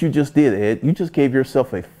 Guess what you just did, Ed? You just gave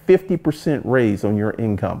yourself a 50% raise on your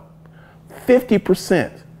income.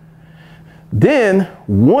 50%. Then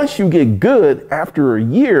once you get good, after a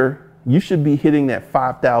year, you should be hitting that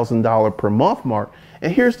 $5,000 per month mark.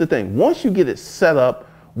 And here's the thing, once you get it set up,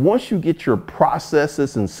 once you get your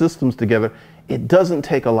processes and systems together, it doesn't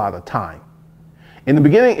take a lot of time. In the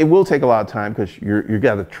beginning, it will take a lot of time, because you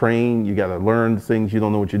got to train, you got to learn things, you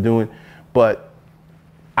don't know what you're doing. But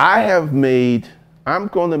I'm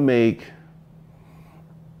going to make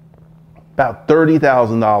about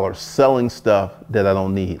 $30,000 selling stuff that I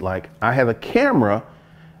don't need. Like I had a camera,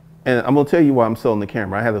 and I'm gonna tell you why I'm selling the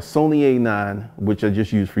camera. I had a Sony A9, which I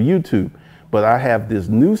just use for YouTube, but I have this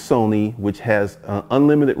new Sony, which has an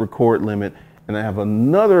unlimited record limit, and I have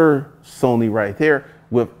another Sony right there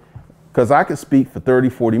because I can speak for 30,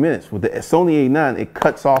 40 minutes. With the Sony A9, it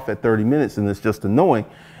cuts off at 30 minutes, and it's just annoying.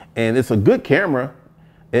 And it's a good camera.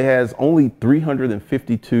 It has only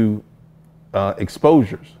 352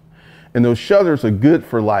 exposures. And those shutters are good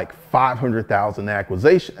for like 500,000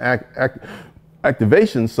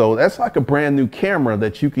 activations. So that's like a brand new camera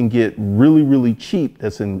that you can get really, really cheap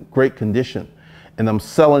that's in great condition. And I'm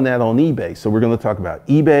selling that on eBay. So we're going to talk about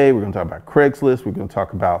eBay. We're going to talk about Craigslist. We're going to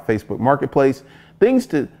talk about Facebook Marketplace. Things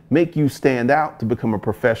to make you stand out to become a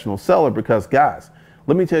professional seller. Because guys,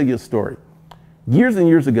 let me tell you a story. Years and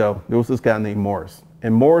years ago, there was this guy named Morris.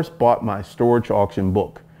 And Morris bought my storage auction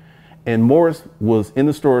book. And Morris was in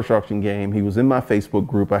the storage auction game. He was in my Facebook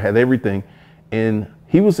group. I had everything. And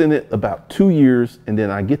he was in it about 2 years. And then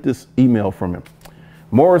I get this email from him.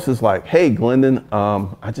 Morris is like, hey, Glendon,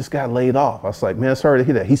 I just got laid off. I was like, man, sorry to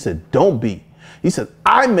hear that. He said, don't be. He said,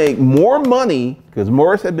 I make more money, because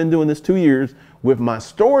Morris had been doing this 2 years, with my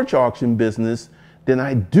storage auction business than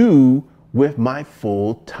I do with my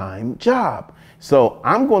full-time job. So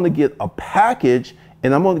I'm going to get a package,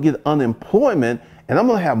 and I'm going to get unemployment, and I'm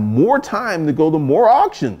going to have more time to go to more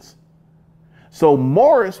auctions. So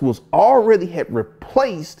Morris was already had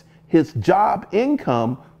replaced his job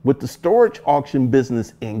income with the storage auction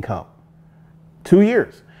business income. 2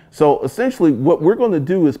 years. So essentially what we're going to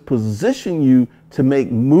do is position you to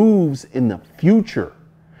make moves in the future.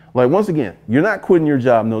 Like once again, you're not quitting your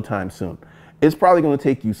job no time soon. It's probably going to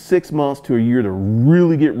take you 6 months to a year to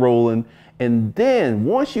really get rolling. And then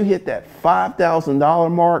once you hit that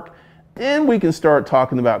 $5,000 mark, then we can start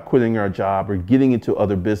talking about quitting our job or getting into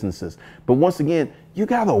other businesses. But once again, you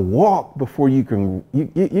got to walk before you can,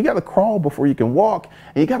 you got to crawl before you can walk,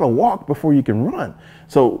 and you got to walk before you can run.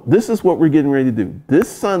 So this is what we're getting ready to do. This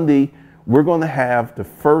Sunday, we're going to have the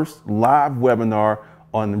first live webinar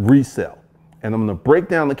on resale. And I'm going to break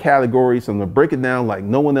down the categories. I'm going to break it down like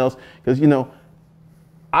no one else. Because, you know,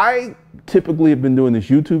 I typically have been doing this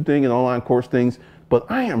YouTube thing and online course things, but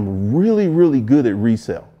I am really, really good at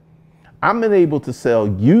resale. I've been able to sell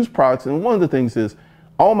used products. And one of the things is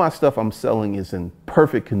all my stuff I'm selling is in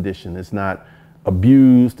perfect condition. It's not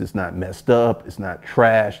abused. It's not messed up. It's not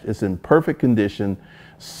trashed. It's in perfect condition.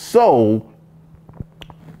 So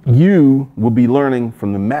you will be learning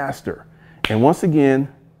from the master. And once again,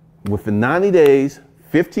 within 90 days,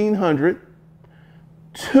 1,500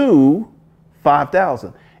 to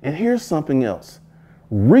 5,000. And here's something else.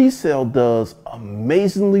 Resale does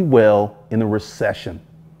amazingly well in a recession.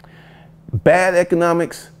 Bad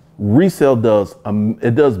economics, resale does,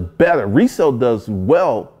 it does better. Resale does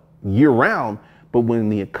well year round, but when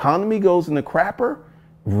the economy goes in the crapper,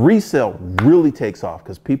 resale really takes off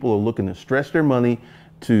because people are looking to stretch their money,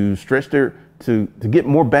 to get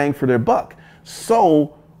more bang for their buck.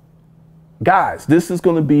 So guys, this is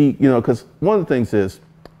going to be, you know, because one of the things is,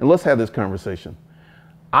 and let's have this conversation.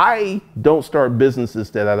 I don't start businesses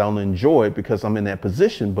that I don't enjoy because I'm in that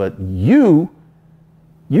position, but you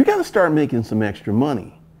got to start making some extra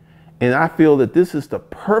money. And I feel that this is the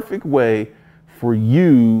perfect way for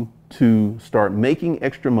you to start making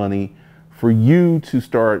extra money, for you to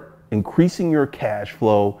start increasing your cash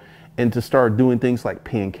flow, and to start doing things like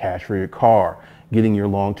paying cash for your car, getting your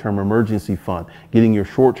long-term emergency fund, getting your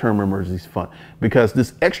short-term emergency fund. Because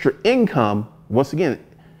this extra income, once again,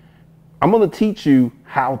 I'm going to teach you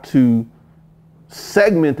how to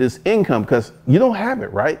segment this income because you don't have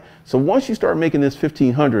it, right? So once you start making this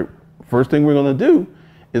 1,500, first thing we're going to do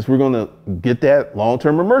is we're going to get that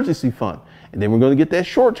long-term emergency fund. And then we're going to get that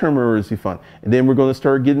short-term emergency fund. And then we're going to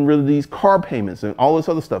start getting rid of these car payments and all this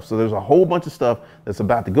other stuff. So there's a whole bunch of stuff that's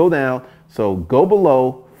about to go down. So go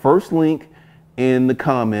below, first link in the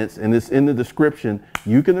comments, and it's in the description.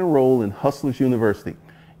 You can enroll in Hustlers University.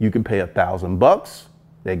 You can pay $1,000.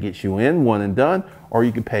 That gets you in, one and done, or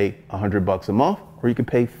you can pay $100 a month, or you can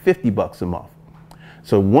pay $50 a month.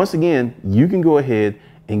 So once again, you can go ahead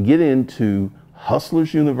and get into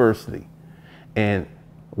Hustlers University. And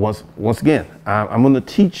once again, I'm going to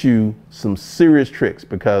teach you some serious tricks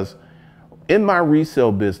because in my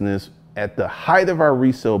resale business, at the height of our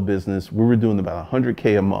resale business, we were doing about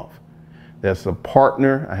 100K a month. That's a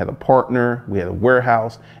partner. I had a partner. We had a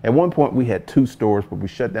warehouse. At one point, we had 2 stores, but we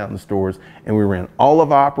shut down the stores and we ran all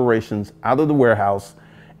of our operations out of the warehouse.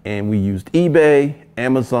 And we used eBay,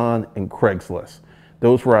 Amazon, and Craigslist.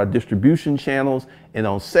 Those were our distribution channels. And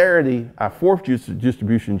on Saturday, our 4th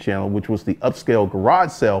distribution channel, which was the upscale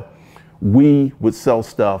garage sale, we would sell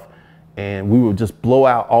stuff and we would just blow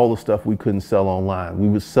out all the stuff we couldn't sell online. We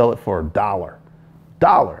would sell it for $1.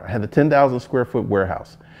 I had a 10,000 square foot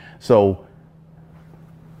warehouse. So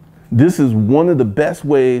this is one of the best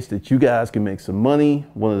ways that you guys can make some money.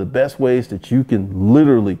 One of the best ways that you can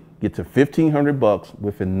literally get to $1,500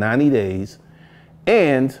 within 90 days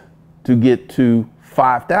and to get to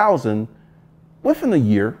 5,000 within a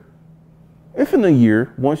year. Within a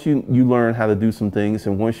year, once you learn how to do some things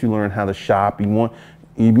and once you learn how to shop, you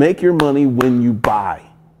make your money when you buy.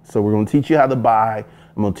 So we're going to teach you how to buy.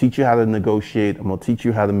 I'm going to teach you how to negotiate. I'm going to teach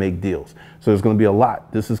you how to make deals. So there's going to be a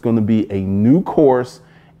lot. This is going to be a new course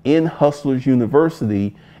in Hustlers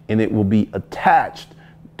University, and it will be attached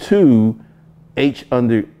to H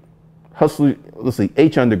undergrad, Hustlers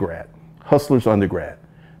undergrad.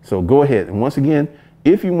 So go ahead. And once again,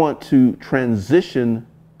 if you want to transition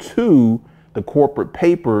to the corporate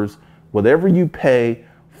papers, whatever you pay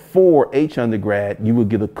for H undergrad, you will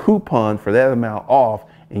get a coupon for that amount off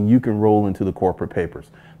and you can roll into the corporate papers.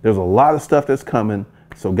 There's a lot of stuff that's coming.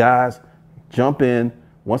 So guys, jump in.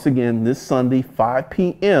 Once again, this Sunday, 5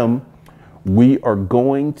 p.m., we are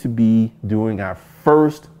going to be doing our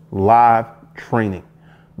first live training.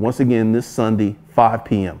 Once again, this Sunday, 5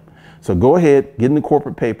 p.m. So go ahead, get in the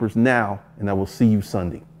corporate papers now, and I will see you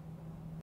Sunday.